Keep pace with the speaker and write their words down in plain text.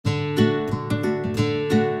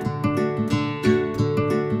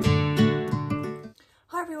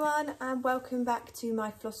welcome back to my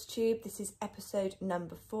Flosstube. This is episode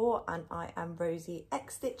number 4 and I am Rosie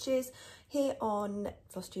X Stitches here on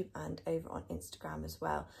Flosstube and over on Instagram as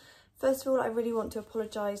well. First of all, I really want to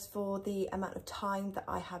apologise for the amount of time that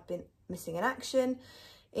I have been missing in action.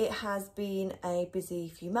 It has been a busy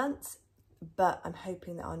few months, but I'm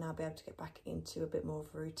hoping that I'll now be able to get back into a bit more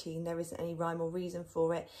of a routine. There isn't any rhyme or reason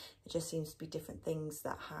for it. It just seems to be different things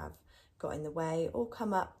that have got in the way or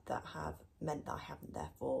come up that have meant that I haven't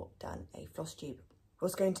therefore done a Flosstube. I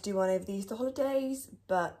was going to do one over the Easter holidays,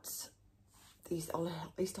 but these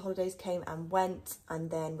Easter holidays came and went, and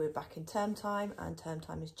then we're back in term time, and term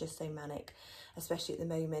time is just so manic, especially at the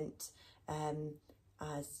moment.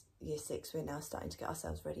 As year 6, we're now starting to get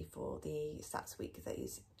ourselves ready for the SATS week that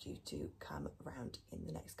is due to come around in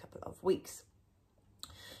the next couple of weeks.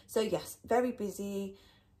 So yes, very busy,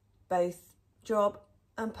 both job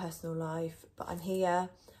and personal life, but I'm here.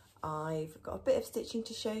 I've got a bit of stitching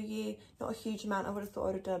to show you, not a huge amount. I would have thought I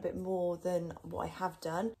would have done a bit more than what I have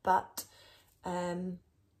done, but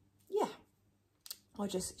yeah, I'll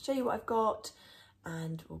just show you what I've got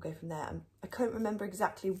and we'll go from there. I can't remember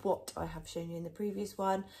exactly what I have shown you in the previous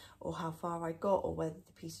one or how far I got or whether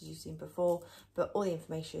the pieces you've seen before, but all the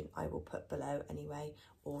information I will put below anyway,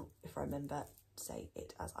 or if I remember, say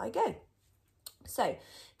it as I go. So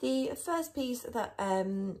the first piece that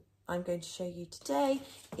I'm going to show you today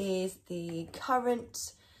is the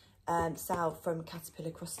current salve from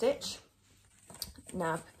Caterpillar Cross Stitch.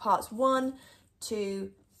 Now parts 1,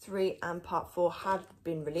 2, 3 and part 4 have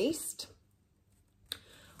been released.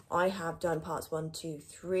 I have done parts 1, 2,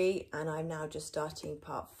 3 and I'm now just starting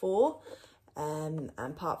part 4. And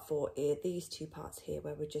part 4 are these two parts here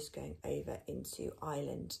where we're just going over into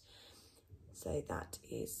Island. So that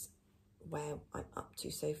is where I'm up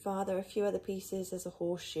to so far. There are a few other pieces. There's a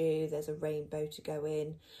horseshoe, there's a rainbow to go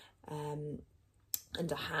in,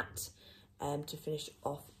 and a hat to finish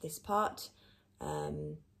off this part.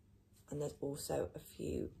 And there's also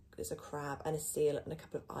there's a crab and a seal and a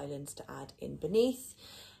couple of islands to add in beneath.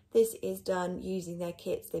 This is done using their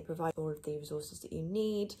kits. They provide all of the resources that you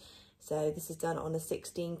need. So this is done on a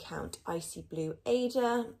 16 count icy blue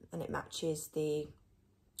Ada, and it matches the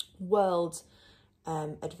World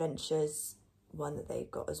Adventures one that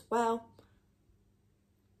they've got as well,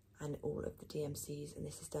 and all of the DMCs, and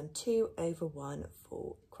this is done 2/1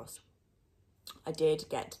 full cross. I did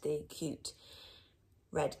get the cute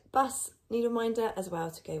red bus needle minder as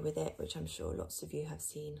well to go with it, which I'm sure lots of you have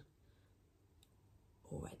seen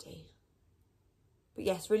already. But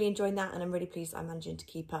yes, really enjoying that, and I'm really pleased I'm managing to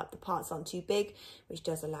keep up. The parts aren't too big, which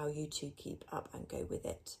does allow you to keep up and go with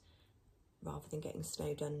it rather than getting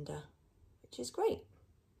snowed under, which is great.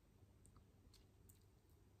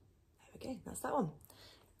 There we go, that's that one.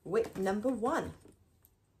 Whip number 1.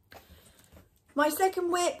 My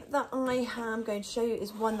second whip that I am going to show you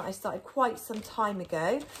is one that I started quite some time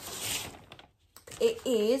ago. It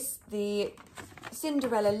is the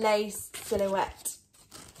Cinderella lace silhouette.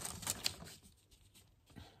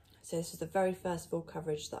 So this is the very first full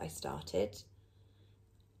coverage that I started.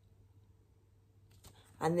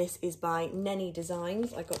 And this is by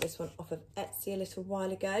NeniDesign. I got this one off of Etsy a little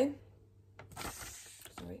while ago.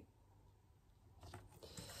 Sorry.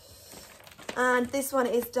 And this one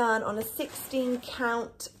is done on a 16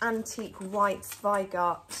 count antique white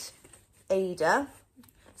Zweigart Ada.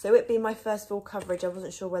 So it being my first full coverage, I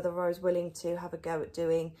wasn't sure whether I was willing to have a go at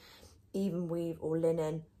doing even weave or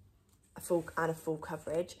linen a full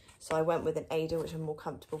coverage. So I went with an Ada, which I'm more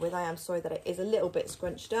comfortable with. I am sorry that it is a little bit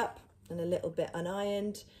scrunched up and a little bit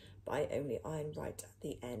unironed, but I only iron right at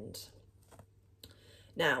the end.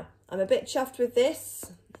 Now, I'm a bit chuffed with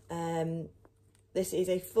this. This is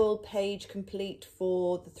a full page complete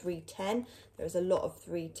for the 310. There's a lot of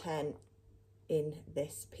 310 in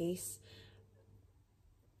this piece,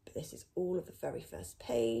 but this is all of the very first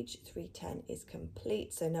page. 310 is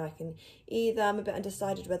complete, so now I can either, I'm a bit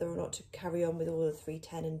undecided whether or not to carry on with all of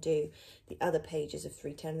 310 and do the other pages of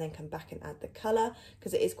 310 and then come back and add the colour,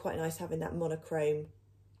 because it is quite nice having that monochrome,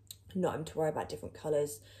 not having to worry about different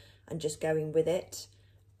colours and just going with it,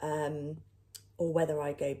 or whether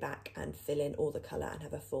I go back and fill in all the colour and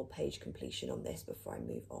have a full page completion on this before I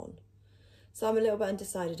move on. So I'm a little bit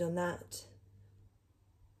undecided on that,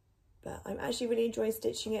 but I'm actually really enjoying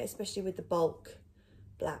stitching it, especially with the bulk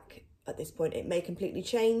black at this point. It may completely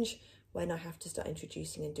change when I have to start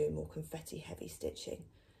introducing and doing more confetti heavy stitching,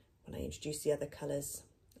 when I introduce the other colours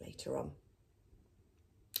later on.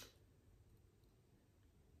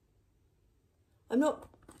 I'm not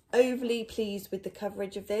overly pleased with the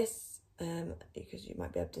coverage of this, because you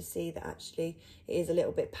might be able to see that actually it is a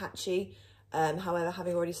little bit patchy. However,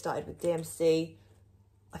 having already started with DMC,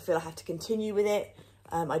 I feel I have to continue with it.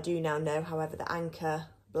 I do now know, however, the Anchor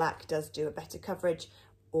Black does do a better coverage,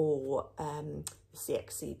 or the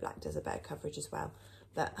CXC Black does a better coverage as well.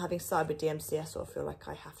 But having started with DMC, I sort of feel like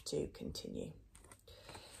I have to continue.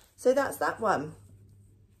 So that's that one.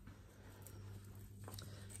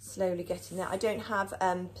 Slowly getting there. I don't have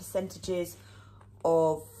percentages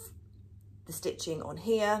of the stitching on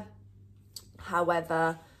here.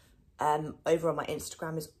 However, over on my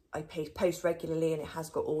Instagram I post regularly, and it has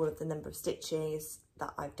got all of the number of stitches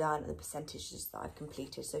that I've done and the percentages that I've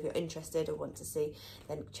completed. So if you're interested or want to see,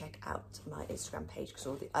 then check out my Instagram page, because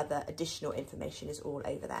all the other additional information is all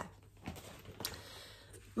over there.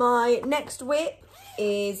 My next whip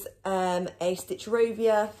is a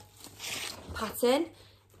Stitchrovia pattern.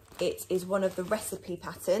 It is one of the recipe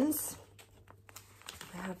patterns.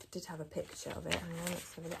 I did have a picture of it. Hang on,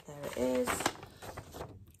 let's have a look. There it is.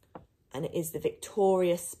 And it is the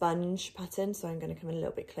Victoria sponge pattern. So I'm going to come in a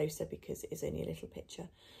little bit closer because it is only a little picture.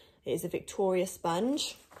 It is a Victoria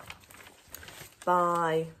sponge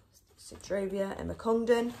by Stitchrovia and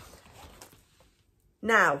Congdon.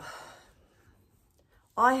 Now,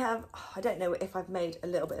 I don't know if I've made a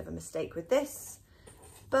little bit of a mistake with this,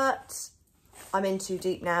 but I'm in too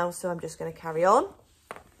deep now, so I'm just going to carry on.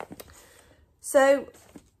 So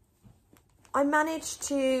I managed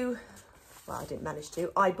to, well, I didn't manage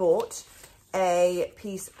to, I bought a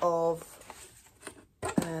piece of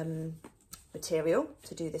material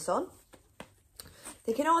to do this on,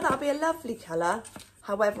 thinking, oh, that'll be a lovely colour.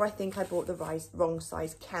 However, I think I bought the wrong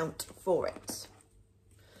size count for it.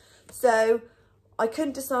 So I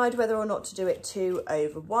couldn't decide whether or not to do it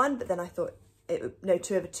 2/1, but then I thought,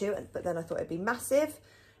 2/2, but then I thought it'd be massive.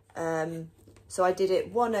 So I did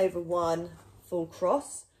it 1/1 full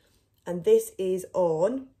cross, and this is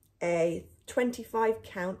on a 25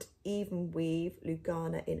 count even weave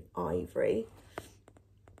Lugana in ivory.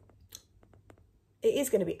 It is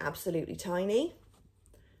going to be absolutely tiny,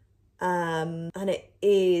 and it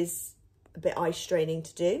is a bit eye straining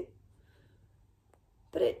to do,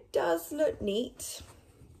 but it does look neat.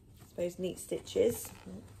 I suppose neat stitches,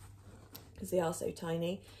 because they are so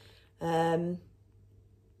tiny. And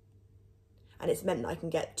it's meant that I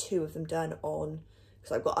can get 2 of them done on,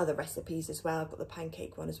 because I've got other recipes as well. I've got the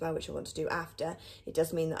pancake one as well, which I want to do after. It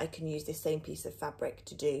does mean that I can use this same piece of fabric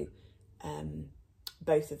to do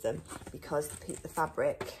both of them, because the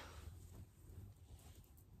fabric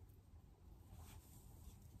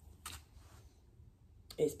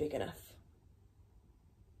is big enough.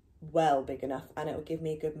 Well big enough, and it will give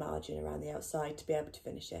me a good margin around the outside to be able to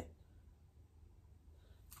finish it.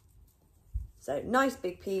 So nice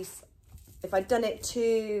big piece. If I'd done it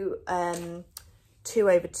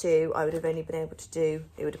 2/2, I would have only been able to do,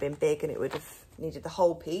 it would have been big and it would have needed the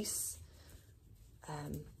whole piece.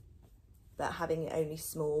 But having it only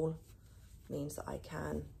small means that I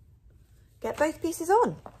can get both pieces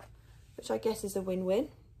on, which I guess is a win-win.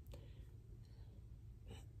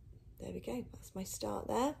 There we go, that's my start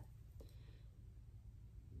there.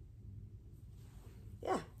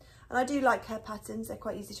 Yeah, and I do like her patterns, they're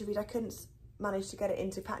quite easy to read. I couldn't manage to get it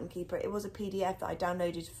into Pattern Keeper. It was a PDF that I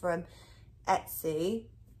downloaded from Etsy,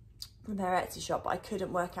 from her Etsy shop, but I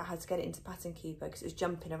couldn't work out how to get it into Pattern Keeper because it was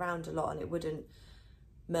jumping around a lot and it wouldn't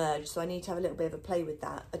merge, so I need to have a little bit of a play with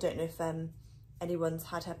that. I don't know if anyone's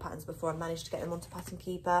had her patterns before and managed to get them onto Pattern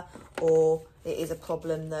Keeper, or it is a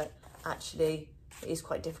problem that actually it is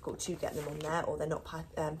quite difficult to get them on there, or they're not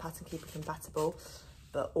Pattern Keeper compatible,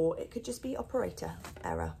 or it could just be operator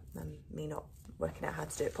error and me not working out how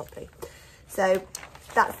to do it properly. So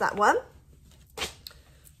that's that one.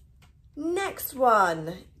 Next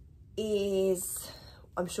one is,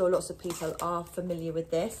 I'm sure lots of people are familiar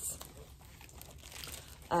with this.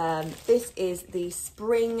 This is the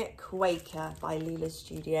Spring Quaker by Lila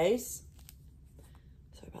Studios.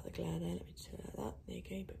 Sorry about the glare there, let me just do it like that. There you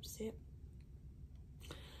go, you can see it.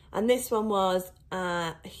 And this one was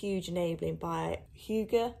a huge enabling by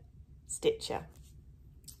Hugo Stitcher.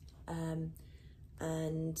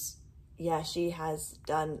 And yeah, she has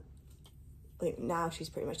done, I think now she's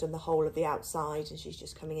pretty much done the whole of the outside and she's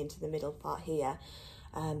just coming into the middle part here.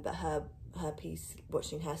 But her piece,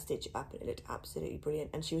 watching her stitch it up, it looked absolutely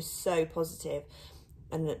brilliant. And she was so positive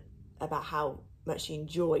and about how much she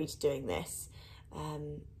enjoyed doing this.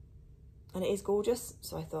 And it is gorgeous,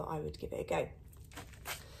 so I thought I would give it a go.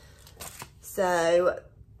 So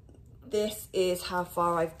this is how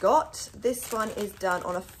far I've got. This one is done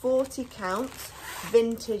on a 40 count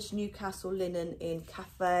vintage Newcastle linen in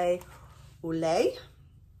Café au Lait.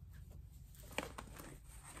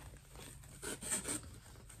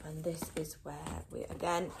 And this is where we,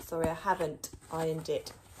 again, sorry, I haven't ironed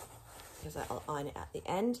it because I'll iron it at the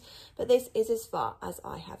end. But this is as far as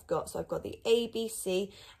I have got. So I've got the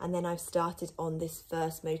ABC, and then I've started on this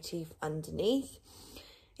first motif underneath.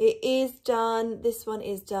 It is done, this one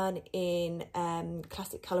is done in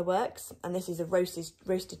Classic Colourworks, and this is a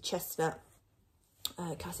roasted chestnut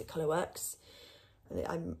Classic Colourworks. And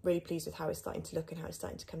I'm really pleased with how it's starting to look and how it's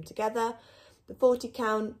starting to come together. The 40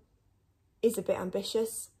 count is a bit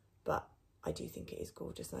ambitious, but I do think it is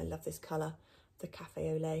gorgeous, and I love this colour, the Cafe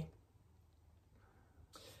au lait.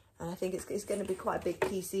 And I think it's going to be quite a big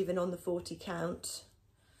piece even on the 40 count,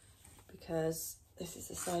 because this is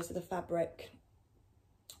the size of the fabric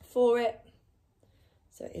for it.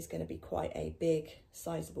 So it is going to be quite a big,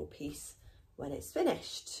 sizable piece when it's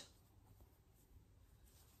finished.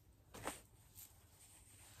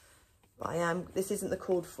 But this isn't the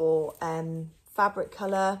called for fabric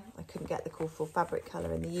colour. I couldn't get the called for fabric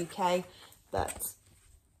colour in the UK, but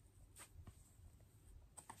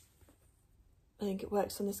I think it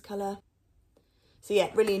works on this colour. So yeah,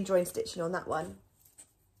 really enjoying stitching on that one.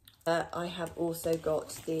 I have also got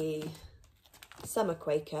the Summer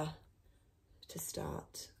Quaker to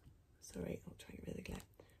start. Sorry, I'll try and get rid of the glare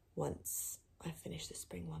once I finish the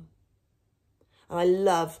spring one. And I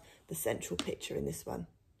love the central picture in this one,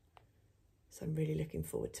 so I'm really looking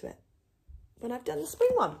forward to it when I've done the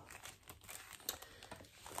spring one.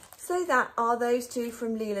 So that are those two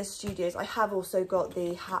from Lila Studios. I have also got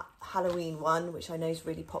the Halloween one, which I know is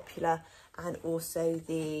really popular, and also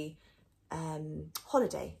the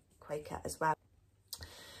holiday Quaker as well.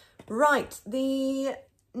 Right, the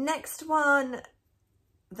next one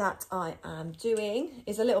that I am doing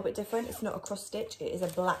is a little bit different. It's not a cross stitch, it is a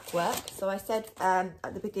black work. So I said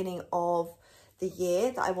at the beginning of the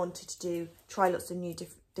year that I wanted to try lots of new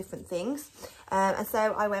different things. And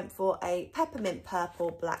so I went for a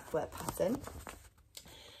Peppermintpurple black work pattern.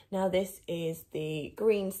 Now this is the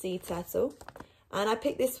green sea turtle. And I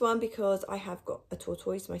picked this one because I have got a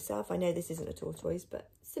tortoise myself. I know this isn't a tortoise, but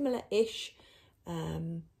similar-ish.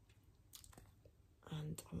 And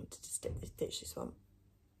I wanted to stitch this one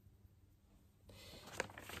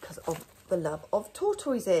because of the love of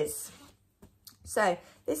tortoises. So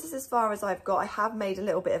this is as far as I've got. I have made a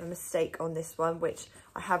little bit of a mistake on this one, which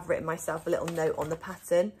I have written myself a little note on the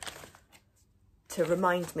pattern to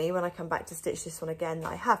remind me when I come back to stitch this one again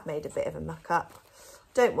that I have made a bit of a muck up.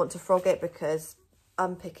 Don't want to frog it because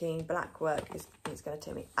unpicking black work is going to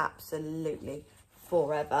take me absolutely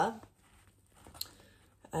forever.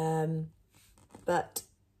 But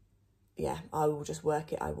yeah, I will just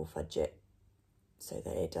work it, I will fudge it so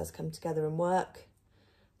that it does come together and work.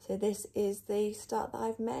 So this is the start that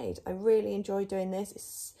I've made. I really enjoy doing this.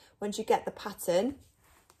 It's, once you get the pattern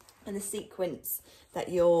and the sequence that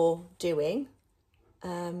you're doing,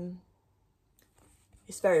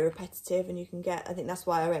 it's very repetitive, and you can get, I think that's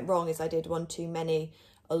why I went wrong, is I did one too many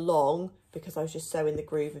along because I was just so in the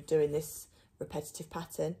groove of doing this repetitive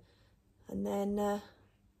pattern, and then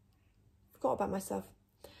forgot about myself.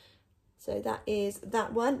 So that is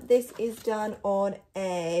that one. This is done on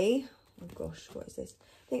a, oh gosh, what is this?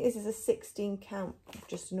 I think this is a 16 count,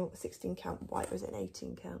 just a 16 count white, or is it an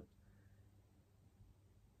 18 count?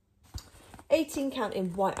 18 count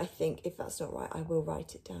in white, I think. If that's not right, I will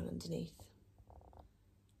write it down underneath.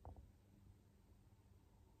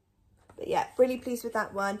 But yeah, really pleased with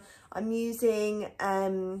that one. I'm using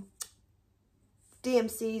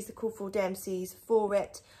DMCs, the call for DMCs for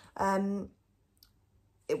it.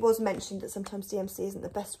 It was mentioned that sometimes DMC isn't the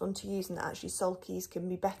best one to use, and that actually sulkies can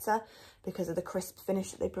be better because of the crisp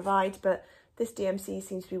finish that they provide. But this DMC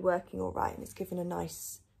seems to be working all right, and it's given a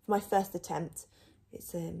nice, for my first attempt,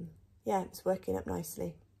 it's yeah, it's working up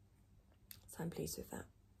nicely. So I'm pleased with that.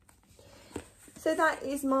 So that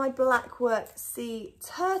is my black work sea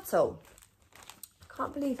turtle. I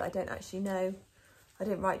can't believe I don't actually know, I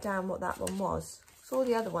didn't write down what that one was. So all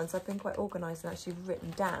the other ones I've been quite organised and actually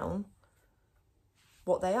written down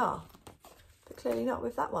what they are, but clearly not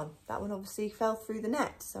with that one. That one obviously fell through the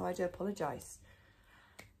net, so I do apologise.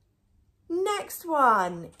 Next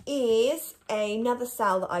one is another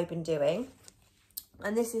sale that I've been doing,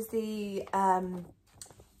 and this is the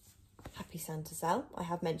Happy Santa sale. I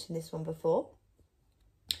have mentioned this one before,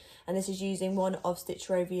 and this is using one of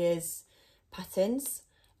Stitchrovia's patterns.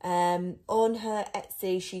 On her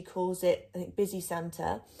Etsy she calls it, I think, Busy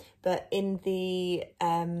Santa, but in the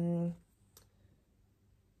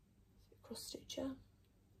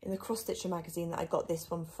CrossStitcher magazine that I got this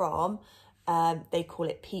one from, they call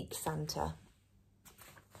it Peak Santa.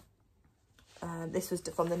 This was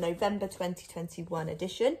from the November 2021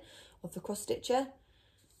 edition of the CrossStitcher.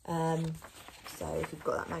 So if you've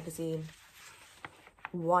got that magazine,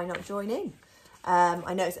 why not join in?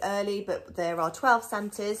 I know it's early, but there are 12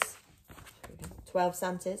 Santas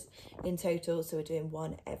in total, so we're doing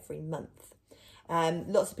one every month.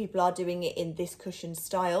 Lots of people are doing it in this cushion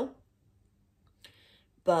style,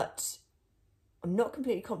 but I'm not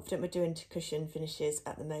completely confident we're doing cushion finishes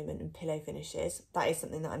at the moment and pillow finishes. That is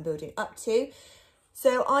something that I'm building up to.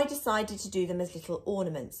 So I decided to do them as little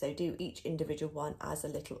ornaments. So do each individual one as a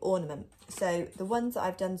little ornament. So the ones that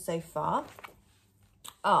I've done so far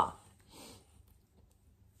are,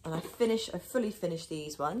 and I fully finished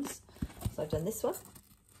these ones. So I've done this one,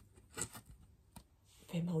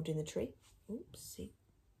 him holding the tree. Oopsie.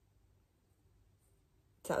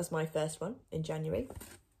 So that was my first one in January.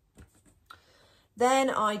 Then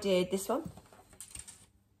I did this one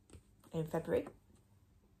in February.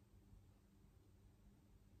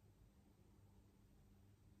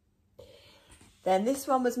 Then this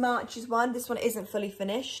one was March's one. This one isn't fully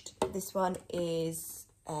finished. This one is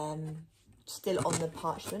still on the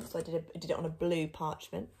parchment. So I did it on a blue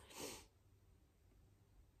parchment.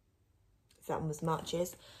 So that one was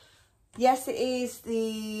March's. Yes, it is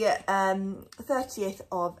the 30th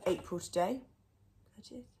of April today.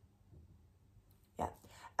 30th? Yeah.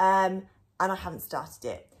 And I haven't started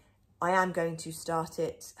it. I am going to start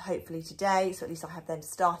it hopefully today, so at least I have then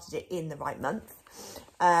started it in the right month.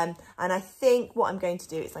 And I think what I'm going to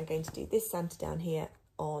do is I'm going to do this Santa down here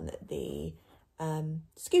on the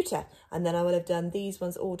scooter, and then I will have done these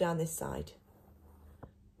ones all down this side.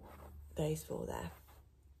 Those four there.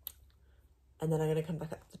 And then I'm going to come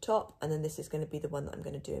back up to the top, and then this is going to be the one that I'm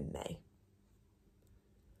going to do in May.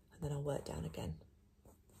 And then I'll work down again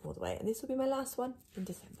all the way. And this will be my last one in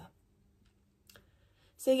December.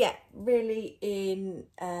 So yeah, really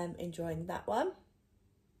enjoying that one.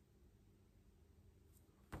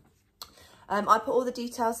 I put all the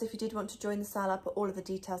details, so if you did want to join the sale, I'll put all of the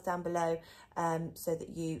details down below so that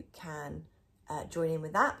you can join in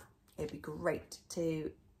with that. It'd be great to,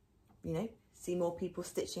 you know, see more people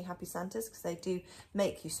stitching Happy Santas, because they do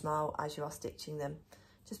make you smile as you are stitching them,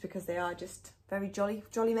 just because they are just very jolly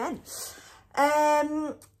men.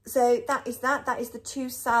 So that is the two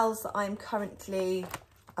sales that I'm currently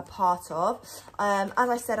a part of. As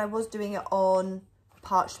I said, I was doing it on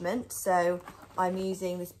parchment, so I'm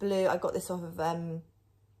using this blue. I got this off of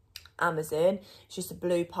Amazon. It's just a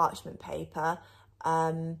blue parchment paper,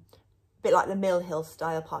 bit like the Mill Hill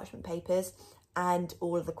style parchment papers, and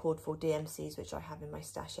all of the cord 4 DMCs, which I have in my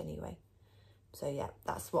stash anyway. So yeah,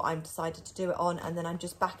 that's what I'm decided to do it on. And then I'm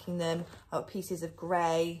just backing them. I've got pieces of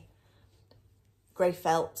grey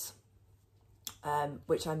felt,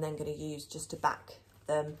 which I'm then going to use just to back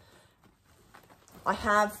them. I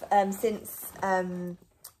have, since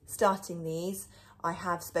starting these, I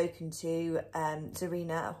have spoken to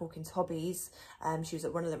Zarina at Hawkins Hobbies. She was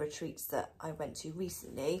at one of the retreats that I went to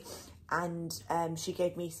recently, and she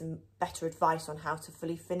gave me some better advice on how to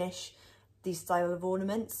fully finish these style of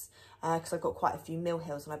ornaments, because I've got quite a few Mill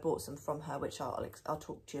Hills and I bought some from her, which I'll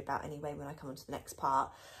talk to you about anyway when I come on to the next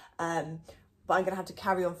part. But I'm going to have to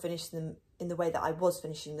carry on finishing them in the way that I was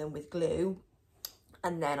finishing them with glue,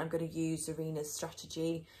 and then I'm going to use Zarina's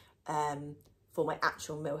strategy for my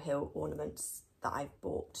actual Mill Hill ornaments that I've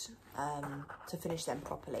bought to finish them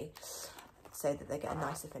properly, so that they get a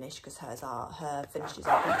nicer finish, because her finishes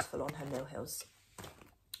are beautiful on her Mill Hills.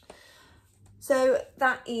 So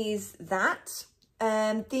that is that.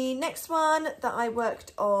 The next one that I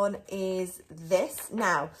worked on is this.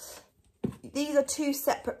 Now, these are two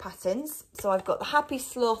separate patterns. So I've got the Happy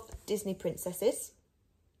Sloth Disney Princesses,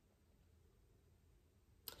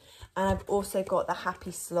 and I've also got the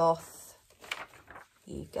Happy Sloth,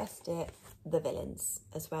 you guessed it, the Villains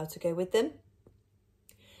as well to go with them.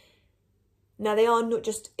 Now, they are not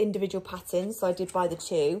just individual patterns, so I did buy the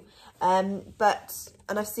two, and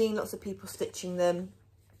I've seen lots of people stitching them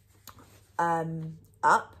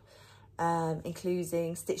up,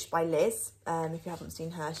 including Stitched by Liz. If you haven't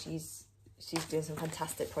seen her, she's doing some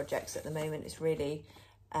fantastic projects at the moment. It's really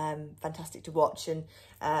fantastic to watch, and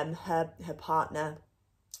her partner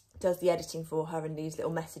does the editing for her and leaves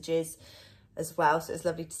little messages as well, so it's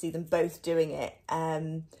lovely to see them both doing it.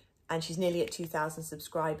 And she's nearly at 2,000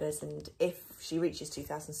 subscribers, and if she reaches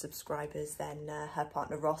 2,000 subscribers, then her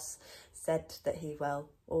partner Ross said that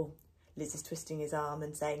Liz is twisting his arm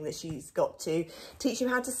and saying that she's got to teach him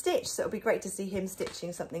how to stitch, so it'll be great to see him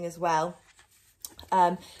stitching something as well.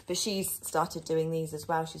 But she's started doing these as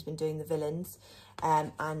well. She's been doing the Villains,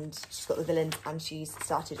 and she's got the Villains, and she's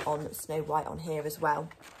started on Snow White on here as well.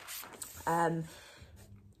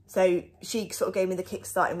 So she sort of gave me the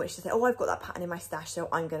kickstart in which to say, oh, I've got that pattern in my stash, so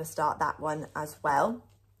I'm going to start that one as well.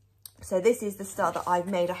 So this is the start that I've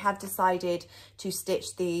made. I have decided to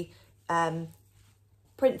stitch the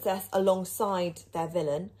princess alongside their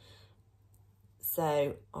villain.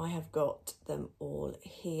 So I have got them all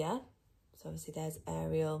here. So obviously there's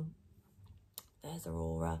Ariel, there's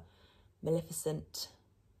Aurora, Maleficent.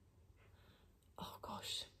 Oh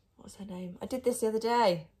gosh, what was her name? I did this the other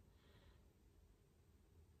day.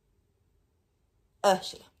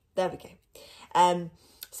 Ursula, there we go.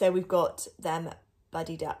 So we've got them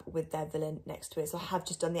buddied up with their villain next to it. So I have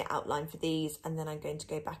just done the outline for these, and then I'm going to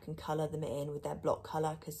go back and colour them in with their block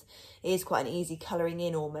colour, because it is quite an easy colouring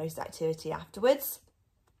in almost activity afterwards.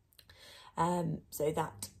 So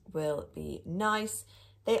that will be nice.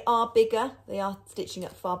 They are bigger. They are stitching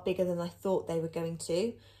up far bigger than I thought they were going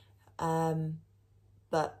to.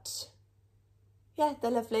 But yeah,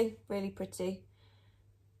 they're lovely, really pretty.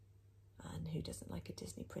 And who doesn't like a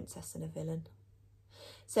Disney princess and a villain?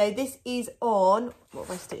 So this is on, what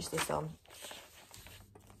have I stitched this on?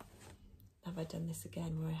 Have I done this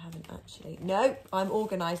again where I haven't actually? No, I'm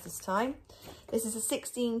organised this time. This is a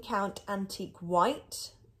 16 count antique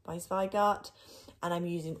white by Zweigart, and I'm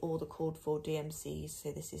using all the called for DMCs.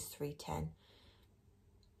 So this is 310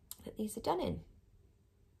 that these are done in.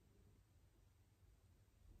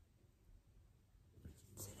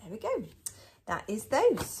 So there we go. That is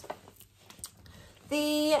those.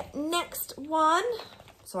 The next one,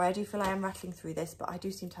 sorry, I do feel I am rattling through this, but I do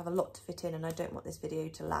seem to have a lot to fit in, and I don't want this video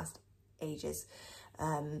to last ages,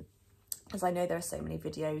 as I know there are so many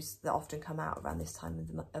videos that often come out around this time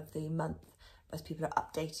of the month as people are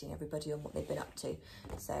updating everybody on what they've been up to.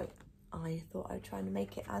 So I thought I'd try and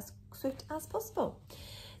make it as swift as possible.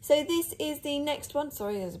 So this is the next one.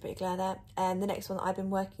 Sorry, there's a bit of glare there. The next one that I've been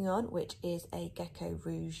working on, which is a Gecko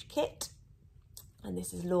Rouge kit. And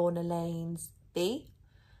this is Lorna Laine's B.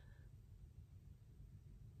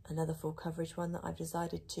 Another full coverage one that I've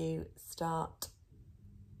decided to start,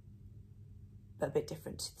 but a bit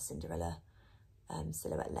different to the Cinderella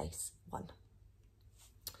silhouette lace one.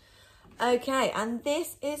 Okay, and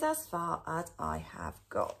this is as far as I have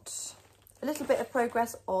got. A little bit of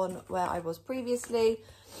progress on where I was previously.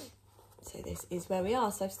 So this is where we are.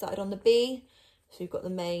 So I've started on the B. So we've got the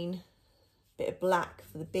main bit of black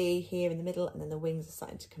for the B here in the middle, and then the wings are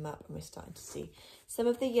starting to come up, and we're starting to see some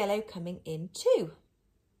of the yellow coming in too.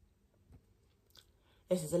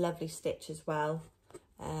 This is a lovely stitch as well.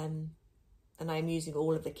 And I'm using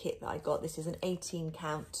all of the kit that I got. This is an 18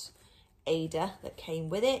 count Ada that came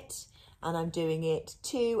with it, and I'm doing it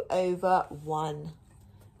 2/1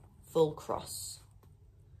 full cross.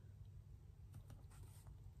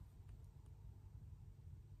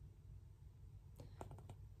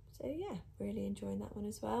 So yeah, really enjoying that one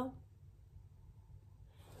as well.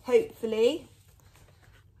 Hopefully,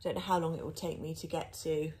 I don't know how long it will take me to get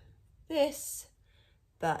to this,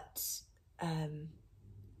 but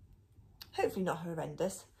hopefully not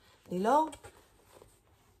horrendously long.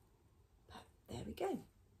 But there we go.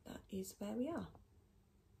 That is where we are.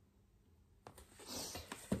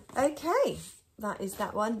 Okay, that is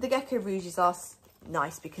that one. The Gecko Rouges are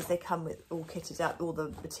nice because they come with all kitted up, all the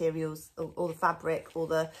materials, all the fabric, all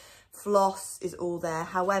the floss is all there.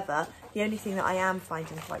 However, the only thing that I am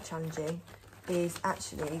finding quite challenging is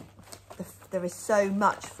actually there is so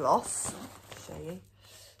much floss. I'll show you.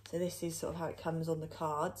 So this is sort of how it comes on the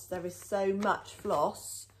cards. There is so much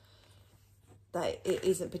floss that it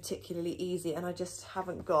isn't particularly easy, and I just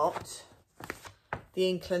haven't got the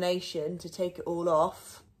inclination to take it all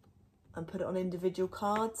off and put it on individual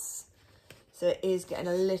cards. So it is getting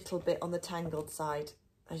a little bit on the tangled side,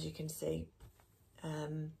 as you can see. Yeah.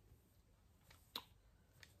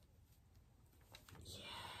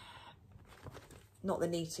 Not the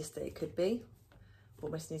neatest that it could be.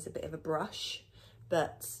 Almost needs a bit of a brush,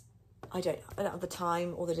 but I don't have the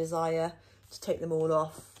time or the desire to take them all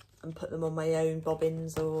off and put them on my own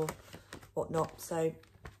bobbins or whatnot. So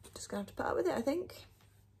just gonna have to put up with it, I think,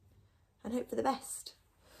 and hope for the best.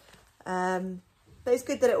 But it's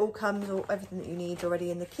good that it all comes, or everything that you need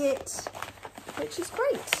already in the kit, which is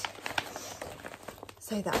great.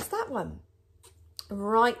 So that's that one.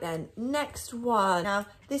 Right then, next one. Now,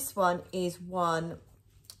 this one is one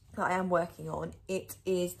that I am working on. It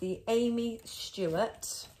is the Aimee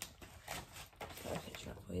Stewart. I'll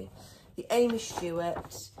picture up for you. The Aimee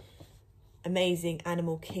Stewart Amazing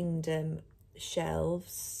Animal Kingdom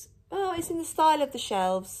shelves. Oh, it's in the style of the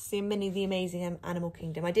shelves, the mini, the Amazing Animal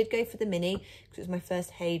Kingdom. I did go for the mini because it was my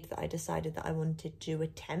first Haid that I decided that I wanted to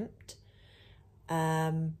attempt.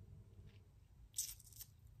 Yeah,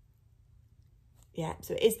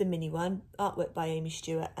 so it is the mini one, artwork by Aimee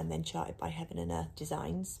Stewart and then charted by Heaven and Earth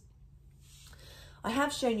Designs. I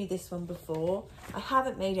have shown you this one before. I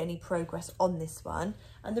haven't made any progress on this one,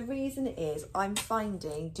 and the reason is I'm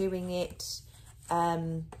finding doing it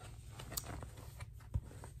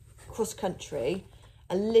cross country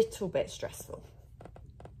a little bit stressful.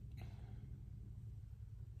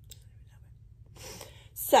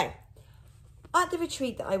 So at the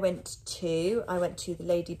retreat that I went to the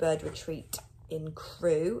Ladybird retreat in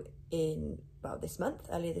Crewe earlier this month,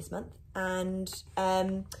 and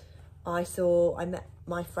I met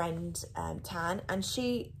my friend Tan, and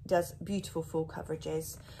she does beautiful full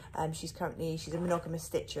coverages. She's a monogamous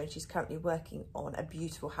stitcher, and she's currently working on a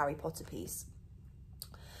beautiful Harry Potter piece.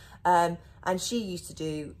 And she used to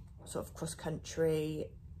do sort of cross country,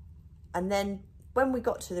 and then when we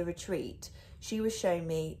got to the retreat, she was showing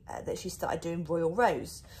me that she started doing Royal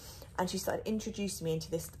Rose, and she started introducing me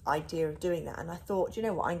into this idea of doing that. And I thought, you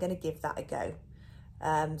know what, I'm going to give that a go.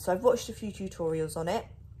 So I've watched a few tutorials on it.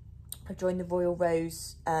 I've joined the Royal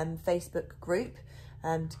Rose Facebook group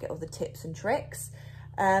to get all the tips and tricks.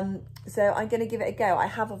 So I'm going to give it a go. I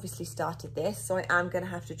have obviously started this, so I am going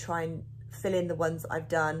to have to try and fill in the ones that I've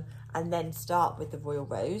done and then start with the Royal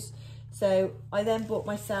Rose. So I then bought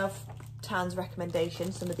myself Tan's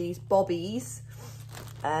recommendation, some of these bobbies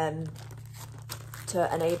to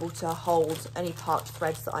enable to hold any parked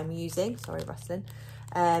threads that I'm using, sorry rustling,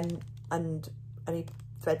 and any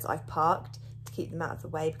threads that I've parked, to keep them out of the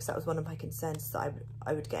way, because that was one of my concerns, that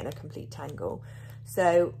I would get in a complete tangle.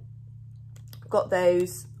 So got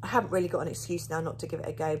those. I haven't really got an excuse now not to give it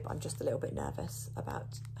a go, but I'm just a little bit nervous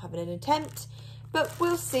about having an attempt, but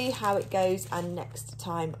we'll see how it goes, and next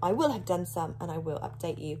time I will have done some and I will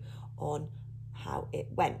update you on how it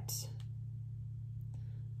went.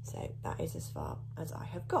 So that is as far as I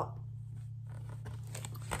have got.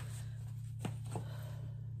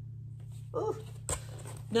 Ooh,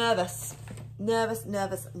 nervous.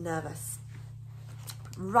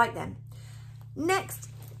 Right then, next,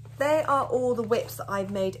 they are all the whips that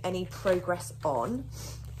I've made any progress on.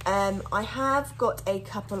 I have got a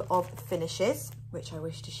couple of finishes which I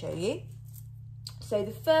wish to show you. So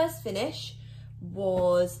the first finish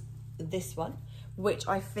was this one, which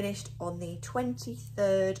I finished on the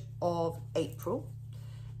 23rd of April,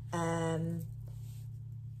 the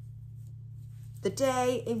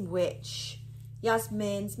day in which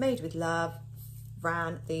Yasmin's Made with Love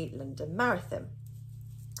ran the London Marathon.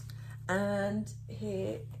 And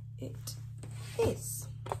here it is.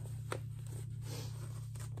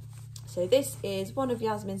 So this is one of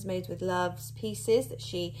Yasmin's Made with Love's pieces that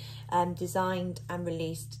she designed and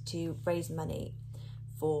released to raise money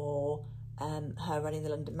for her running the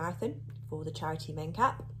London Marathon for the charity main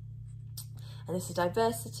cap. And this is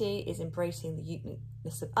diversity, is embracing the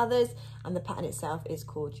uniqueness of others, and the pattern itself is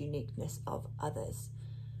called Uniqueness of Others.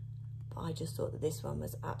 But I just thought that this one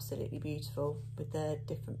was absolutely beautiful with the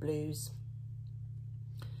different blues.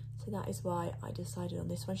 So that is why I decided on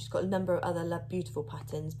this one. She's got a number of other beautiful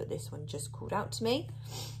patterns, but this one just called out to me.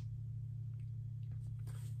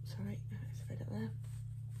 Sorry, it's right up there.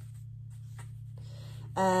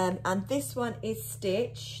 And this one is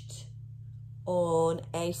stitched on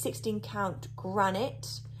a 16 count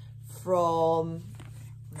granite from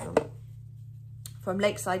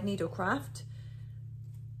Lakeside Needlecraft.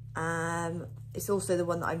 It's also the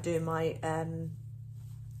one that I'm doing my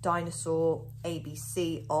dinosaur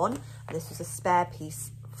ABC on, and this was a spare piece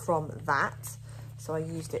from that, so I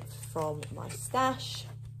used it from my stash.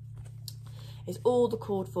 It's all the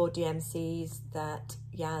called for DMCs that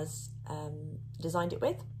Yaz designed it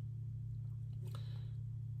with.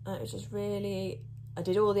 And it was just really, I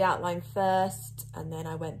did all the outline first, and then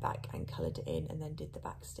I went back and coloured it in and then did the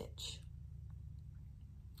back stitch.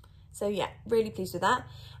 So yeah, really pleased with that.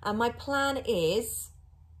 And my plan is,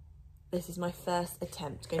 this is my first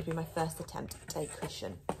attempt, going to be my first attempt at a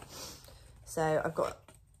cushion. So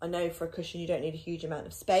I know for a cushion you don't need a huge amount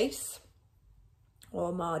of space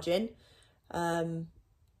or margin,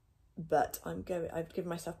 but I've given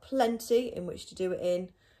myself plenty in which to do it in.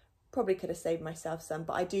 Probably could have saved myself some,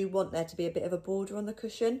 but I do want there to be a bit of a border on the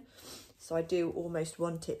cushion. So I do almost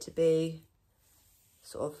want it to be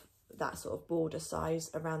sort of that sort of border size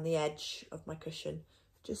around the edge of my cushion,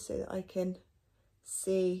 just so that I can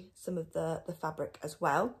see some of the fabric as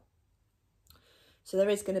well. So there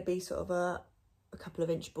is going to be sort of a couple of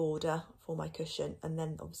inch border for my cushion, and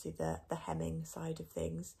then obviously the hemming side of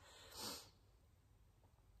things.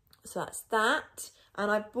 So that's that. And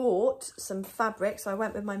I bought some fabric. So I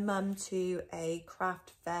went with my mum to a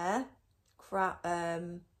craft fair.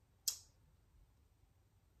 Can't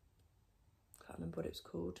remember what it was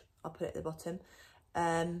called. I'll put it at the bottom.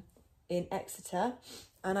 In Exeter.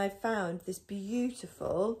 And I found this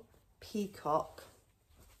beautiful peacock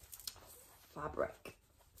fabric.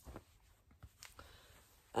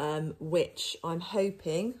 Which I'm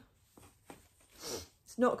hoping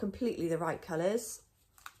It's not completely the right colours,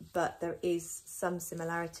 but there is some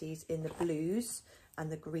similarities in the blues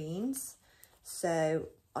and the greens. So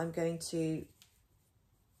I'm going to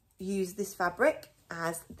use this fabric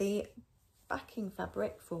as the backing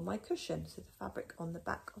fabric for my cushion. So the fabric on the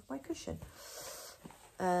back of my cushion.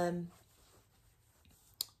 Yeah.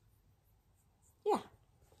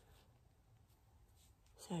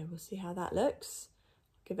 So we'll see how that looks.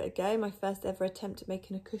 Give it a go. My first ever attempt at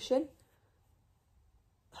making a cushion.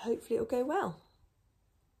 Hopefully it'll go well.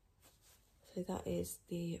 So that is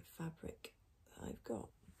the fabric that I've got.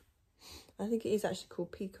 I think it is actually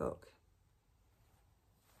called Peacock.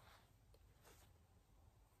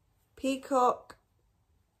 Peacock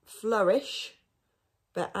Flourish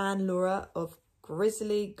by Anne Laura of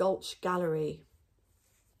Grizzly Gulch Gallery.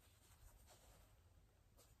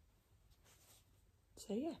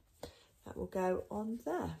 So yeah, that will go on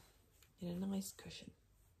there in a nice cushion,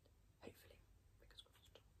 hopefully.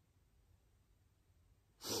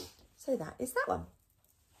 So that is that one.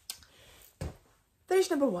 Finish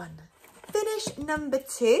number 1. Finish number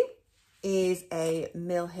 2 is a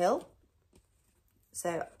Mill Hill.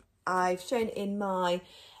 So I've shown in my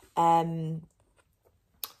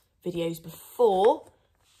videos before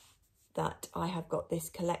that I have got this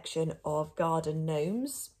collection of garden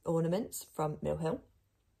gnomes ornaments from Mill Hill.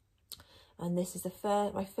 And this is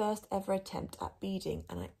my first ever attempt at beading,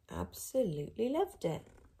 and I absolutely loved it.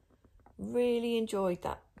 Really enjoyed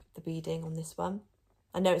the beading on this one.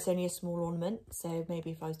 I know it's only a small ornament, so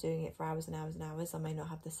maybe if I was doing it for hours and hours and hours, I may not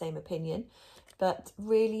have the same opinion, but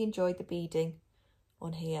really enjoyed the beading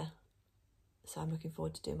on here. So I'm looking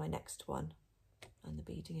forward to doing my next one and the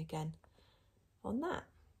beading again on that.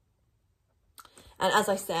 And as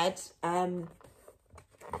I said, from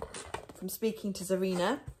speaking to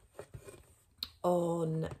Zarina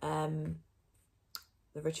on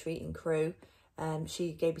the retreating crew,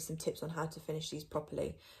 she gave me some tips on how to finish these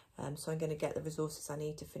properly. So I'm going to get the resources I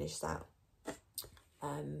need to finish that,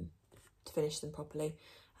 to finish them properly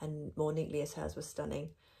and more neatly, as hers was stunning.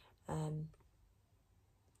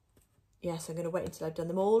 Yes, I'm going to wait until I've done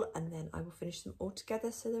them all, and then I will finish them all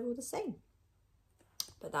together so they're all the same.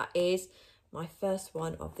 But that is my first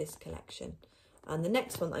one of this collection. And the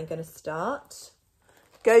next one that I'm going to start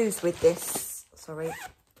goes with this,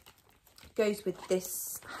 goes with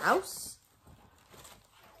this house.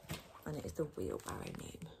 And it is the wheelbarrow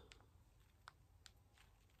gnome.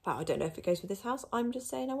 But I don't know if it goes with this house. I'm just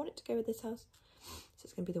saying I want it to go with this house. So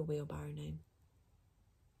it's going to be the wheelbarrow gnome.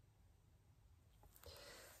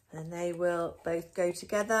 And they will both go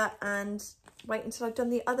together, and wait until I've done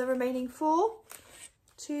the other remaining 4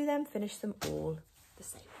 to then finish them all the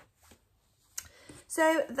same.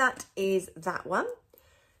 So that is that one.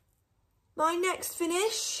 My next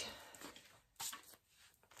finish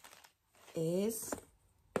is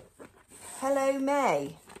Hello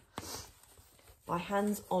May by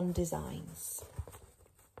Hands On Designs.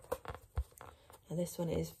 Now this one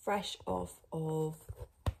is fresh off of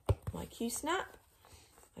my Q-Snap.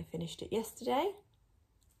 I finished it yesterday.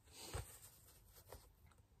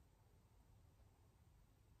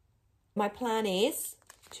 My plan is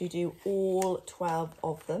to do all 12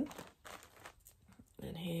 of them.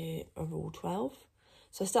 And here are all 12.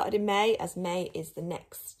 So I started in May, as May is the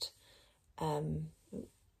next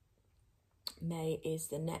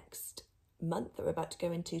month that we're about to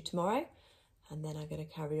go into tomorrow, and then I'm going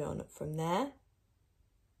to carry on from there.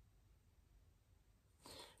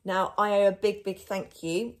 Now I owe a big thank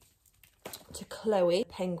you to Chloe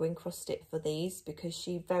Penguin Cross Stitch for these, because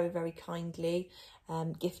she very kindly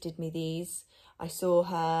gifted me these. I saw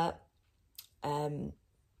her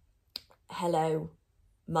Hello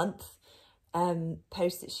Month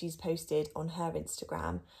post that she's posted on her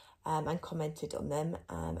Instagram, and commented on them,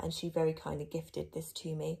 and she very kindly gifted this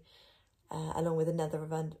to me, along with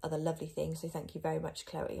other lovely things. So thank you very much,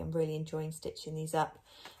 Chloe. I'm really enjoying stitching these up,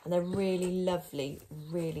 and they're really lovely,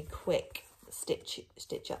 really quick stitch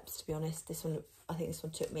ups, to be honest. This one, I think this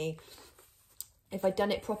one took me, if I'd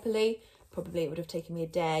done it properly, probably it would have taken me a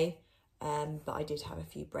day, but I did have a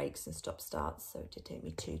few breaks and stop starts, so it did take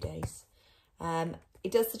me 2 days.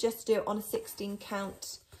 It does suggest to do it on a 16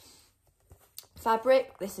 count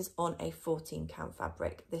fabric. This is on a 14 count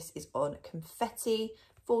fabric. This is on Confetti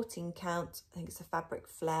 14 count. I think it's a fabric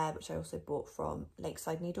flare, which I also bought from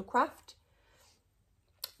Lakeside Needlecraft.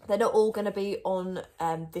 They're not all going to be on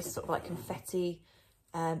this sort of like confetti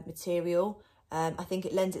material. I think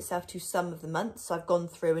it lends itself to some of the months, so I've gone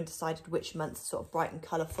through and decided which months are sort of bright and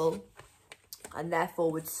colourful and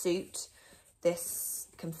therefore would suit this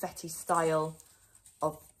confetti style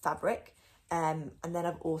of fabric. And then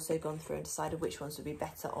I've also gone through and decided which ones would be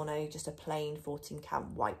better on just a plain 14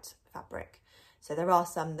 count white fabric. So there are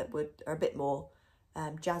some that are a bit more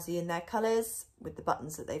jazzy in their colours with the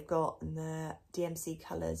buttons that they've got and the DMC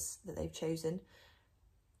colours that they've chosen.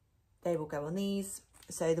 They will go on these.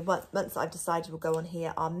 So the months that I've decided will go on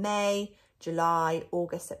here are May, July,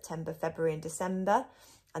 August, September, February and December.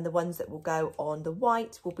 And the ones that will go on the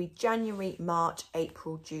white will be January, March,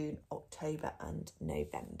 April, June, October and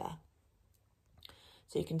November.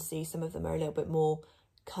 So you can see some of them are a little bit more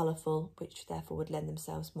colourful, which therefore would lend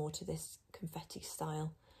themselves more to this confetti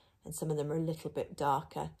style. And some of them are a little bit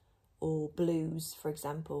darker, or blues, for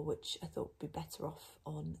example, which I thought would be better off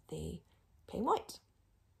on the plain white.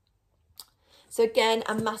 So again,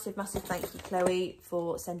 a massive, massive thank you, Chloe,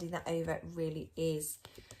 for sending that over. It really is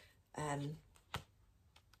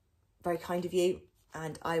very kind of you.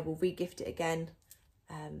 And I will re-gift it again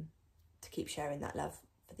to keep sharing that love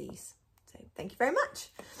for these. So thank you very much.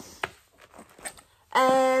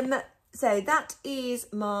 So that is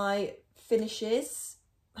my finishes.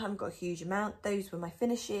 I haven't got a huge amount. Those were my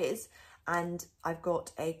finishes. And I've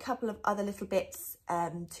got a couple of other little bits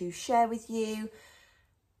to share with you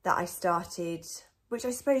that I started, which I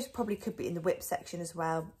suppose probably could be in the whip section as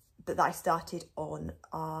well, but that I started on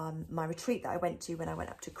my retreat that I went to when I went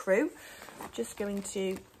up to Crewe. I'm just going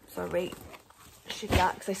to, sorry, shift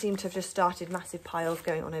that because I seem to have just started massive piles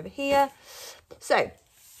going on over here. So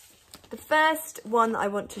the first one that I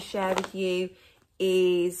want to share with you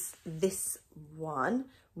is this one,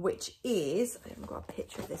 which is, I haven't got a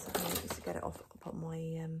picture of this, I need to get it off on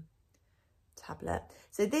my tablet.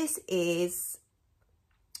 So this is,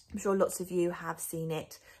 I'm sure lots of you have seen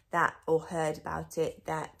it or heard about it,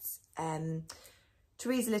 that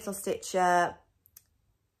Teresa Little Stitcher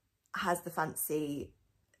has the fancy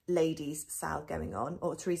ladies sale going on,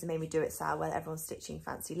 or Teresa Made Me Do It sale, where everyone's stitching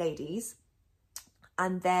fancy ladies.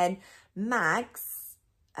 And then Mags,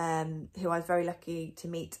 who I was very lucky to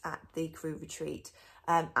meet at the Crewe retreat,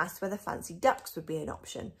 asked whether fancy ducks would be an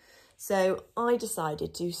option. So I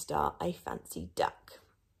decided to start a fancy duck.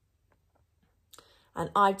 And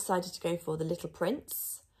I've decided to go for the Little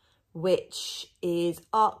Prince, which is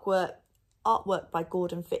artwork by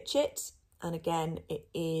Gordon Fitchett. And again, it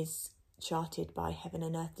is charted by Heaven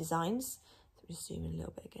and Earth Designs. So just zoom in a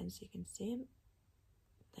little bit again so you can see him.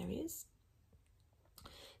 There he is.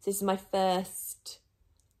 So this is my first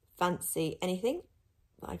fancy anything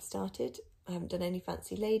that I've started. I haven't done any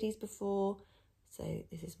fancy ladies before, so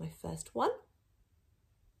this is my first one.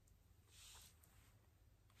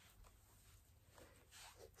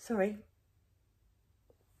 Sorry.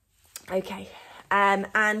 Okay,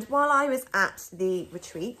 and while I was at the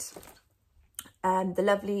retreat, the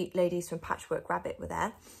lovely ladies from Patchwork Rabbit were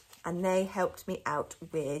there, and they helped me out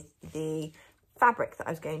with the fabric that I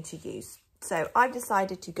was going to use. So I've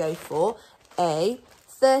decided to go for a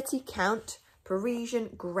 30 count Parisian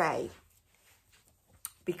grey,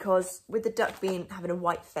 because with the duck having a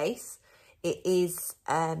white face, it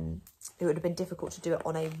would have been difficult to do it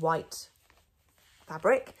on a white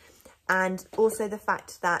fabric. And also the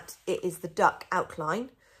fact that it is the duck outline,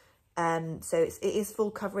 so it is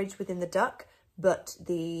full coverage within the duck, but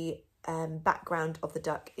the background of the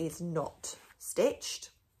duck is not stitched.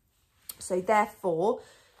 So therefore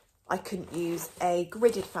I couldn't use a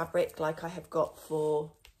gridded fabric like I have got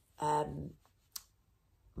for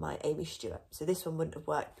my Aimee Stewart. So this one wouldn't have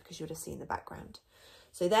worked because you would have seen the background.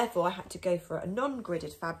 So therefore I had to go for a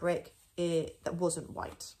non-gridded fabric that wasn't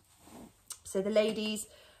white. So the ladies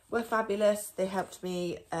were fabulous. They helped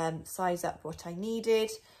me size up what I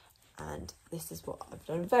needed. And this is what I've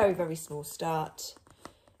done. A very, very small start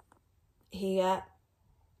here.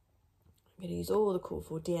 I'm going to use all the call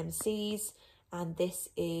for DMCs. And this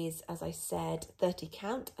is, as I said, 30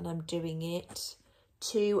 count. And I'm doing it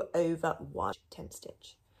 2/1 10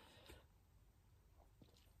 stitch.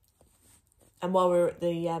 And while we were at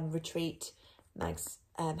the retreat, Mags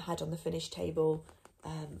had on the finish table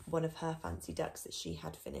one of her fancy ducks that she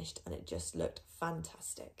had finished, and it just looked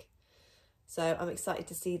fantastic. So I'm excited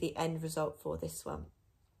to see the end result for this one.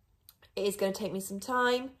 It is going to take me some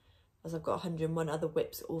time, as I've got 101 other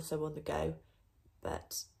whips also on the go,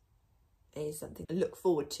 but it is something to look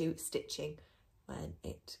forward to stitching when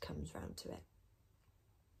it comes round to it.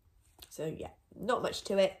 So yeah, not much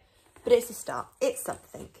to it, but it's a start. It's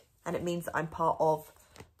something, and it means that I'm part of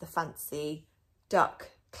the fancy duck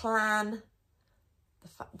clan,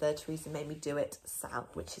 the Teresa Made Me Do It sale,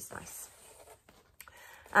 which is nice.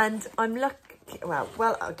 And I'm lucky,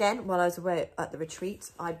 well, again, while I was away at the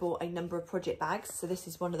retreat, I bought a number of project bags. So this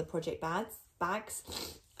is one of the project bags,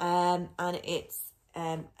 and it's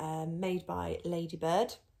made by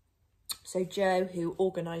Ladybird. So Jo, who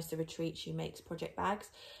organised the retreat, she makes project bags.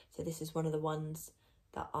 So this is one of the ones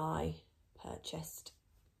that I purchased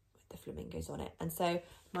with the flamingos on it. And so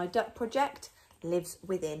my duck project lives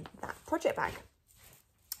within that project bag.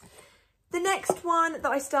 The next one that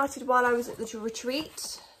I started while I was at the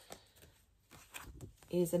retreat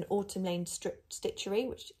is an Autumn Laine Stitchery,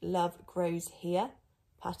 which Love Grows Here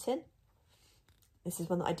pattern. This is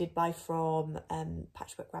one that I did buy from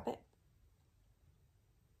Patchwork Rabbit.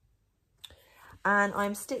 And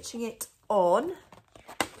I'm stitching it on.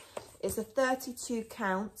 It's a 32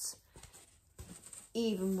 count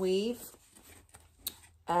even weave.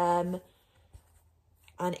 And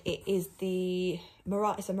it is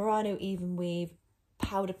it's a Merino even weave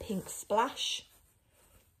powder pink splash.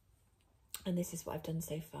 And this is what I've done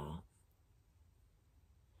so far.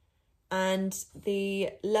 And the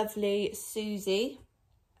lovely Susie,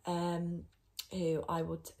 who I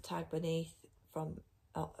will tag beneath from,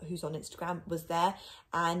 who's on Instagram, was there.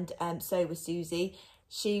 And so was Susie.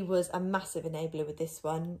 She was a massive enabler with this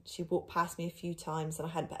one. She walked past me a few times and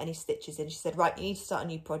I hadn't put any stitches in. She said, right, you need to start a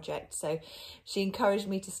new project. So she encouraged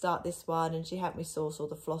me to start this one and she helped me source all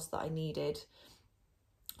the floss that I needed.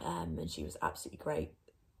 And she was absolutely great.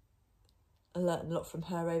 I learned a lot from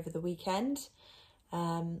her over the weekend.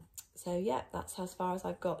 So yeah, that's as far as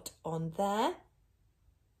I've got on there.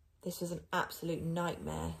 This was an absolute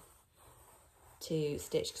nightmare to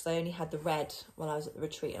stitch because I only had the red while I was at the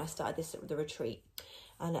retreat, and I started this at the retreat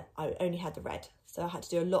and I only had the red. So I had to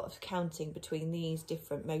do a lot of counting between these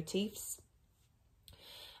different motifs,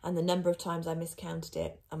 and the number of times I miscounted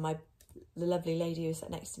it. And the lovely lady who sat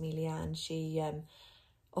next to me, Leanne, she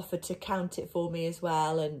offered to count it for me as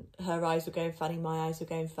well, and her eyes were going funny, my eyes were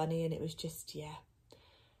going funny, and it was just, yeah,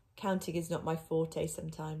 counting is not my forte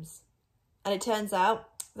sometimes. And it turns out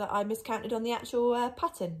that I miscounted on the actual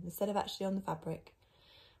pattern instead of actually on the fabric.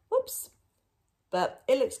 Whoops. But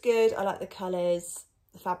it looks good. I like the colours.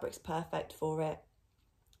 The fabric's perfect for it.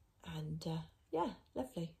 And yeah,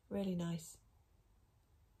 lovely. Really nice.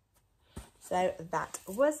 So that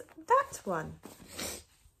was that one.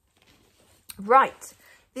 Right.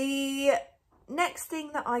 The next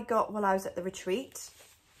thing that I got while I was at the retreat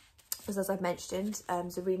was, as I've mentioned,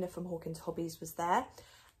 Zarina from Hawkins Hobbies was there.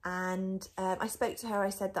 And I spoke to her. I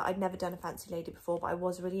said that I'd never done a fancy lady before, but I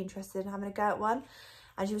was really interested in having a go at one.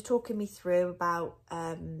 And she was talking me through about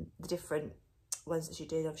the different ones that she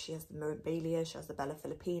did. Obviously, she has the Mirabilia, she has the Bella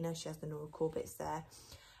Filipina, she has the Nora Corbetts there.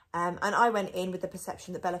 And I went in with the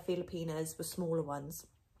perception that Bella Filipinas were smaller ones.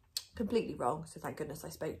 Completely wrong. So thank goodness I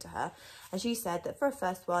spoke to her. And she said that for a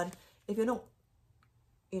first one, if you're not,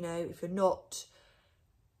 if you're not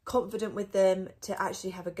confident with them, to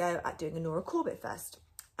actually have a go at doing a Nora Corbett first.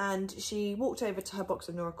 And she walked over to her box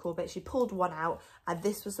of Nora Corbett, she pulled one out, and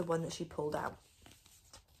this was the one that she pulled out.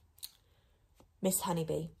 Miss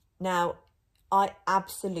Honeybee. Now, I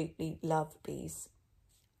absolutely love bees.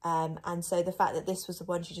 And so the fact that this was the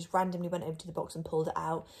one she just randomly went over to the box and pulled it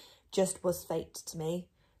out just was fate to me.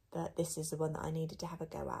 But this is the one that I needed to have a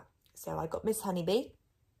go at. So I got Miss Honeybee,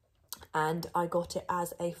 and I got it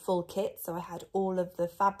as a full kit. So I had all of the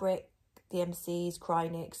fabric, the MCs,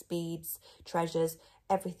 Krynics, beads, treasures,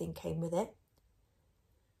 everything came with it.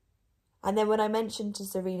 And then when I mentioned to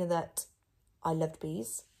Zarina that I loved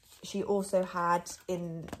bees, she also had,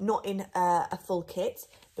 not in a full kit,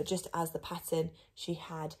 but just as the pattern, she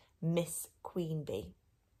had Miss Queen Bee.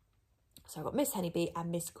 So I got Miss Honeybee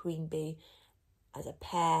and Miss Queen Bee as a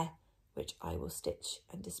pair, which I will stitch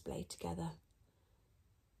and display together.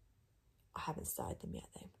 I haven't started them yet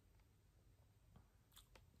though.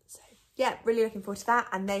 So yeah, really looking forward to that.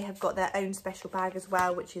 And they have got their own special bag as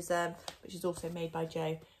well, which is also made by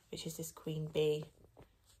Jo, which is this Queen Bee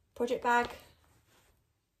project bag.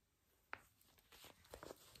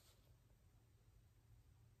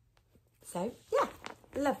 So yeah,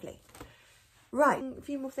 lovely. Right, a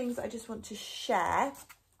few more things that I just want to share.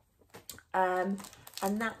 And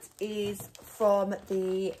that is from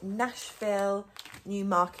the Nashville New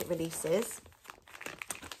Market releases.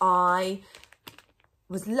 I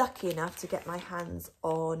was lucky enough to get my hands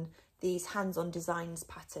on these hands-on designs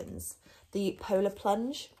patterns, the Polar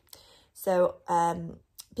Plunge. So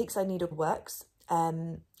Peakside Needleworks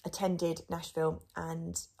attended Nashville,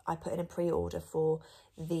 and I put in a pre-order for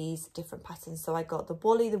these different patterns. So I got the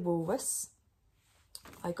Wally the Walrus,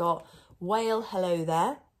 I got Whale Hello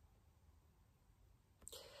There,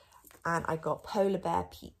 and I got Polar Bear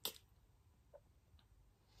Peak.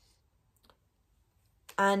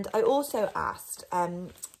 And I also asked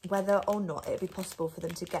whether or not it would be possible for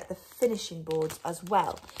them to get the finishing boards as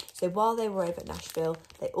well. So while they were over at Nashville,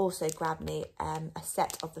 they also grabbed me a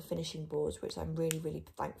set of the finishing boards, which I'm really, really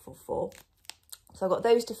thankful for. So I've got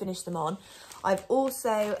those to finish them on. I've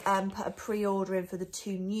also put a pre-order in for the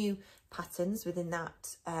 2 new patterns within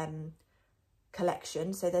that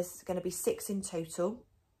collection. So there's going to be 6 in total.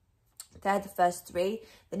 They're the first 3.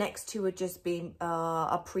 The next 2 are just being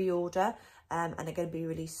a pre-order. And they're going to be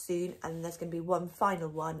released soon, and there's going to be one final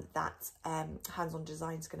one that Hands-On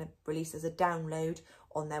Design is going to release as a download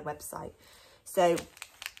on their website. So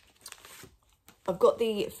I've got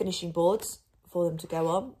the finishing boards for them to go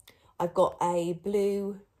on. I've got a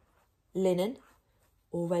blue linen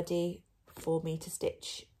all ready for me to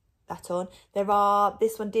stitch that on.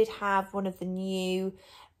 This one did have one of the new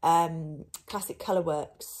Classic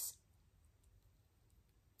Colourworks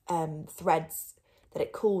threads that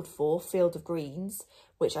it called for, Field of Greens,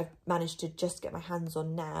 which I've managed to just get my hands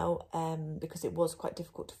on now because it was quite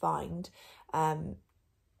difficult to find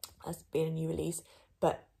as being a new release.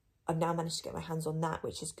 But I've now managed to get my hands on that,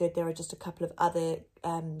 which is good. There are just a couple of other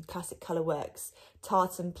Classic Colourworks,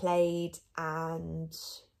 Tartan Plaid and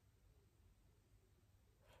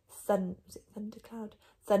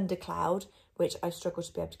Thundercloud, which I've struggled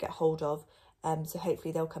to be able to get hold of. So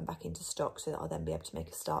hopefully they'll come back into stock so that I'll then be able to make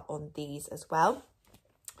a start on these as well.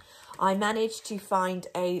 I managed to find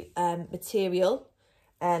a material,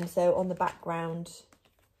 so on the background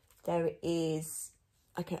there is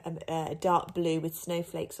like a dark blue with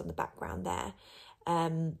snowflakes on the background there.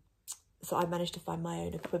 So I managed to find my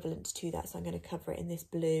own equivalent to that, so I'm going to cover it in this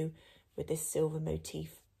blue with this silver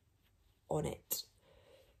motif on it.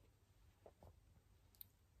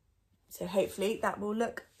 So hopefully that will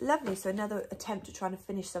look lovely. So another attempt at trying to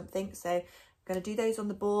finish something. So I'm going to do those on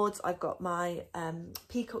the boards. I've got my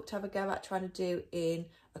peacock to have a go at trying to do in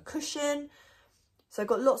a cushion. So I've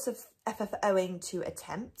got lots of FFOing to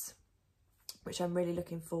attempt, which I'm really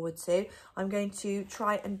looking forward to. I'm going to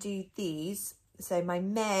try and do these. So my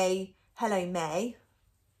May, Hello May,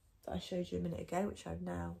 that I showed you a minute ago, which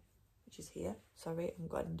is here. Sorry, I haven't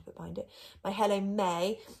got anything to put behind it. My Hello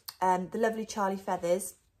May, the lovely Charlie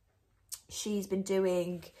Feathers. She's been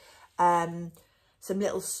doing some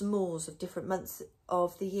little smalls of different months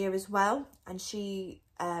of the year as well. And she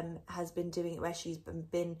has been doing it where she's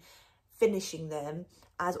been finishing them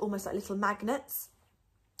as almost like little magnets.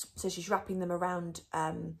 So she's wrapping them around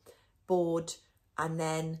board and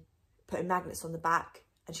then putting magnets on the back.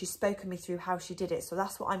 And she's spoken me through how she did it. So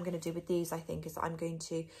that's what I'm going to do with these, I think, is I'm going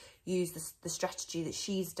to use the strategy that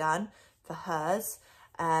she's done for hers.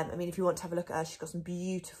 I mean, if you want to have a look at her, she's got some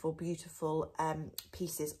beautiful, beautiful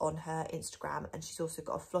pieces on her Instagram. And she's also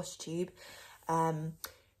got a Flosstube.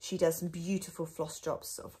 She does some beautiful floss drops,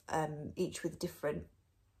 sort of, each with a different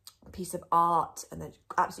piece of art, and then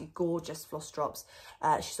absolutely gorgeous floss drops.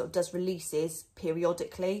 She sort of does releases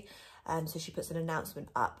periodically. So she puts an announcement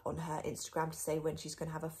up on her Instagram to say when she's going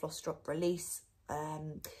to have a floss drop release.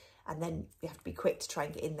 And then you have to be quick to try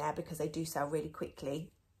and get in there because they do sell really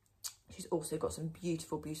quickly. She's also got some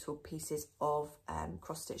beautiful, beautiful pieces of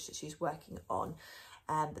cross stitch that she's working on.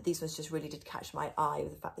 But these ones just really did catch my eye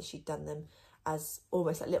with the fact that she'd done them as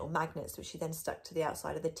almost like little magnets, which she then stuck to the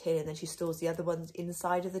outside of the tin, and then she stores the other ones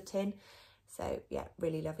inside of the tin. So yeah,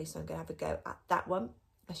 really lovely. So I'm going to have a go at that one,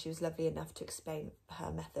 as she was lovely enough to explain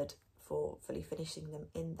her method for fully finishing them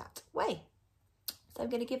in that way. So I'm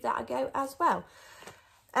going to give that a go as well.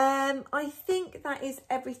 I think that is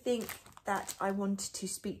everything that I wanted to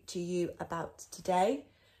speak to you about today.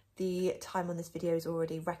 The time on this video is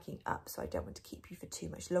already racking up, so I don't want to keep you for too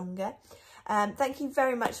much longer. Thank you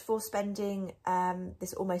very much for spending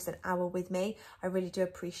this almost an hour with me. I really do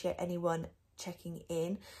appreciate anyone checking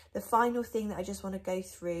in. The final thing that I just want to go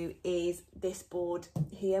through is this board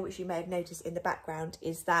here, which you may have noticed in the background,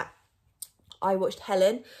 is that I watched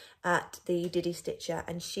Helen at the Diddy Stitcher,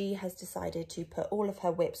 and she has decided to put all of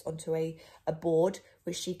her whips onto a board,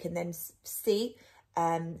 which she can then see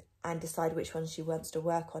and decide which ones she wants to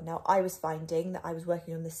work on. Now, I was finding that I was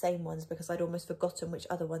working on the same ones because I'd almost forgotten which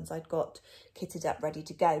other ones I'd got kitted up ready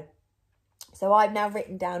to go. So I've now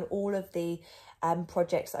written down all of the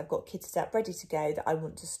projects that I've got kitted up ready to go that I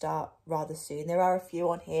want to start rather soon. There are a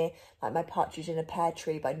few on here, like my Partridge in a Pear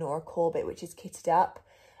Tree by Nora Corbett, which is kitted up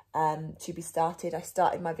to be started. I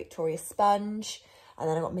started my Victoria Sponge, and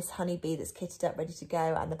then I got Miss Honeybee that's kitted up ready to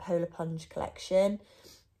go, and the Polar Plunge collection.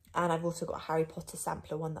 And I've also got a Harry Potter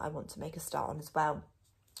sampler one that I want to make a start on as well.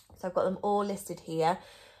 So I've got them all listed here.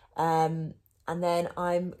 And then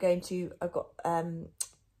I've got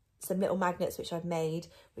some little magnets which I've made,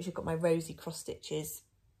 which have got my Rosy Cross Stitches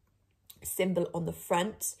symbol on the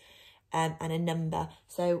front. and a number.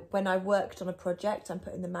 So when I worked on a project, I'm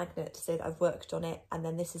putting the magnet to say that I've worked on it, and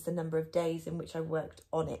then this is the number of days in which I worked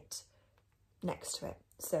on it next to it.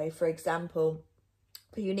 So for example,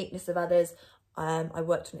 for uniqueness of others, I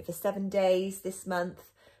worked on it for 7 days this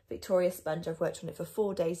month. Victoria Sponge, I've worked on it for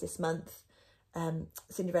 4 days this month.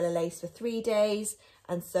 Cinderella Lace for 3 days,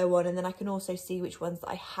 and so on. And then I can also see which ones that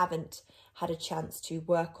I haven't had a chance to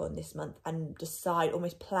work on this month, and decide,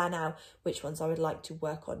 almost plan out which ones I would like to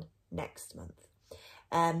work on next month.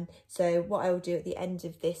 So what I will do at the end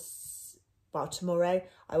of this, well, tomorrow,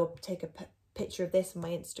 I will take a picture of this on my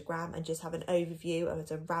Instagram and just have an overview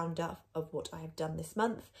as a roundup of what I have done this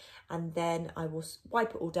month, and then I will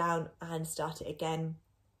wipe it all down and start it again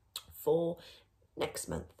for next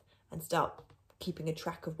month, and start keeping a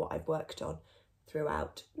track of what I've worked on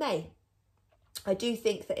throughout May. I do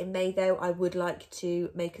think that in May though, I would like to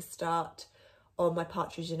make a start on my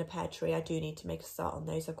Partridge in a Pear Tree. I do need to make a start on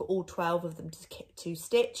those. I've got all 12 of them to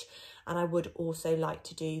stitch, and I would also like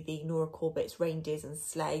to do the Nora Corbett's Reindeers and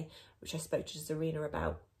Sleigh, which I spoke to Serena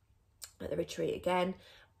about at the retreat again.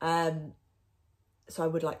 So I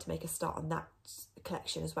would like to make a start on that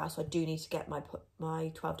collection as well. So I do need to get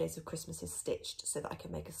my 12 Days of Christmases stitched so that I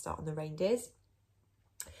can make a start on the reindeers.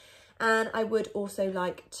 And I would also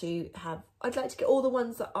like to I'd like to get all the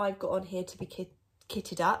ones that I've got on here to be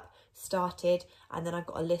kitted up, started, and then I've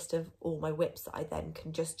got a list of all my whips that I then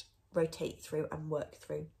can just rotate through and work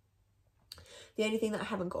through. The only thing that I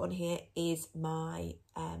haven't got on here is my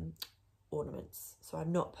ornaments. So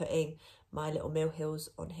I'm not putting my little mill hills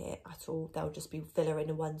on here at all. They'll just be filler in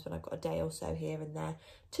the ones when I've got a day or so here and there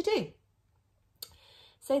to do.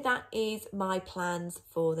 So that is my plans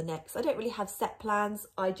for the next. I don't really have set plans.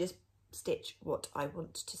 I just stitch what I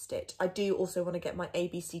want to stitch. I do also want to get my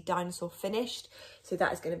ABC dinosaur finished. So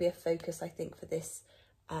that is going to be a focus, I think, for this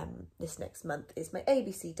this next month, is my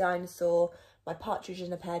ABC dinosaur. My Partridge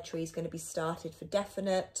in a Pear Tree is going to be started for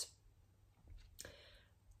definite.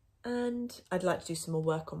 And I'd like to do some more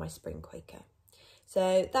work on my spring Quaker.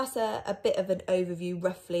 So that's a bit of an overview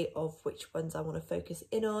roughly of which ones I want to focus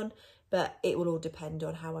in on, but it will all depend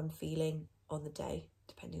on how I'm feeling on the day,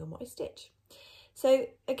 depending on what I stitch. So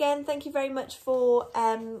again, thank you very much for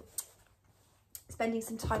spending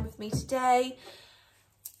some time with me today.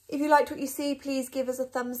 If you liked what you see, please give us a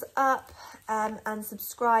thumbs up and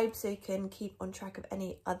subscribe so you can keep on track of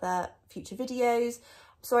any other future videos.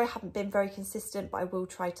 Sorry I haven't been very consistent, but I will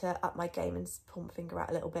try to up my game and pull my finger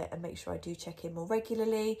out a little bit and make sure I do check in more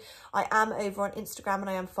regularly. I am over on Instagram and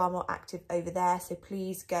I am far more active over there, so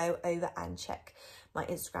please go over and check my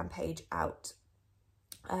Instagram page out,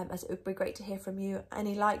 as it would be great to hear from you.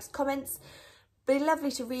 Any likes, comments, be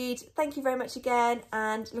lovely to read. Thank you very much again,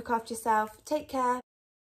 and look after yourself. Take care.